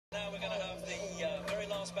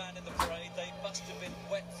first band in the parade. They must have been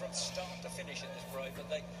wet from start to finish in this parade, but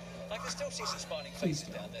I can still see some smiling faces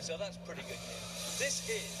down there, so that's pretty good news. This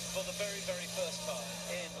is, for the very, very first time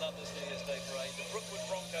in London's New Year's Day parade, the Brookwood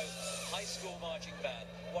Bronco High School Marching Band,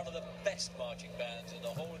 one of the best marching bands in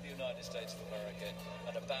the whole of the United States of America,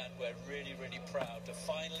 and a band we're really, really proud to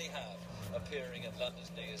finally have appearing at London's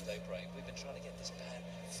New Year's Day parade. We've been trying to get this band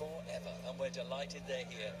forever, and we're delighted they're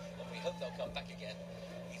here, and we hope they'll come back again,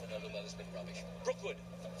 even though the weather's been rubbish. Brookwood.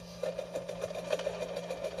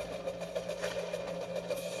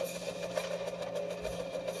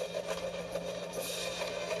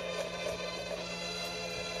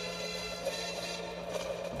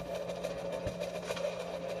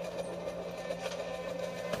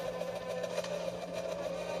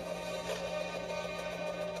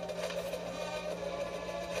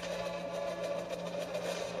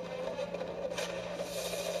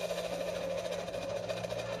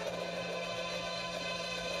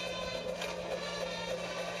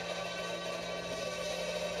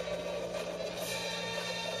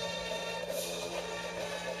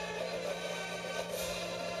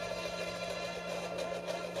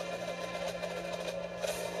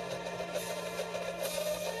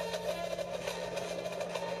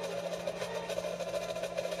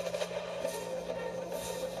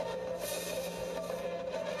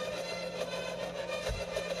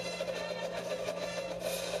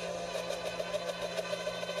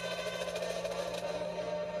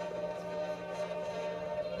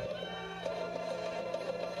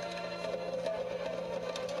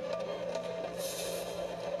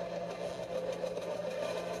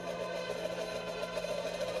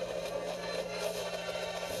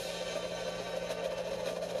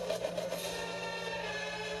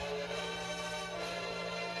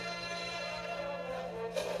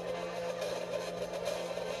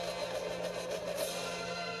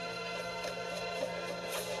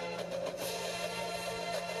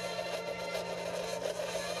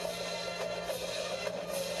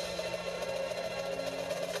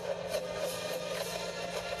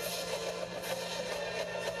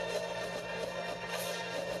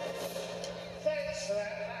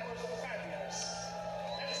 That was fabulous.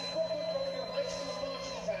 That's the Brookwood Bronco High School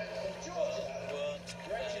Marching Band from Georgia.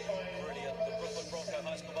 Brilliant. The Brookwood Bronco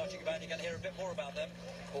High School Marching Band. You're going to hear a bit more about them,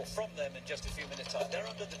 or from them, in just a few minutes' time. They're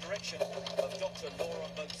under the direction of Dr. Laura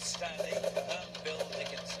Stanley and Bill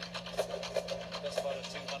Dickinson. Best part of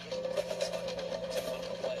 200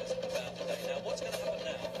 players in the band today. Now, what's going to happen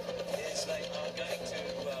now is they are going to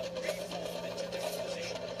reform into different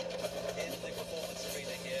positions in the performance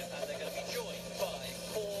arena here, and they're going to be joined by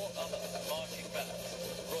 4 other marching bands: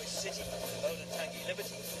 Royce City, Olentangy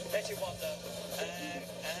Liberty, Etiwanda,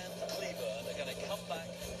 and Cleburne are going to come back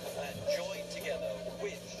and join together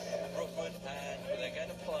with Brookwood, and they're going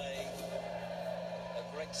to play a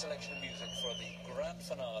great selection of music for the grand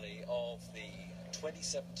finale of the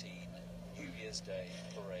 2017 New Year's Day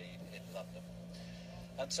parade in London.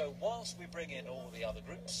 And so whilst we bring in all the other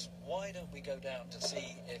groups, why don't we go down to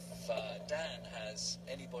see if Dan has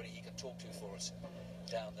anybody he can talk to for us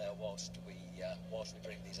down there whilst we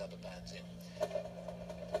bring these other bands in.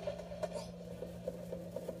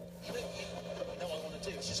 You know what I want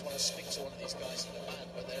to do is just want to speak to one of these guys in the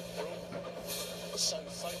band, but they're all so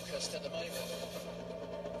focused at the moment.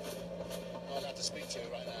 I'm not allowed to speak to you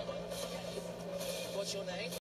right now, mate. What's your name?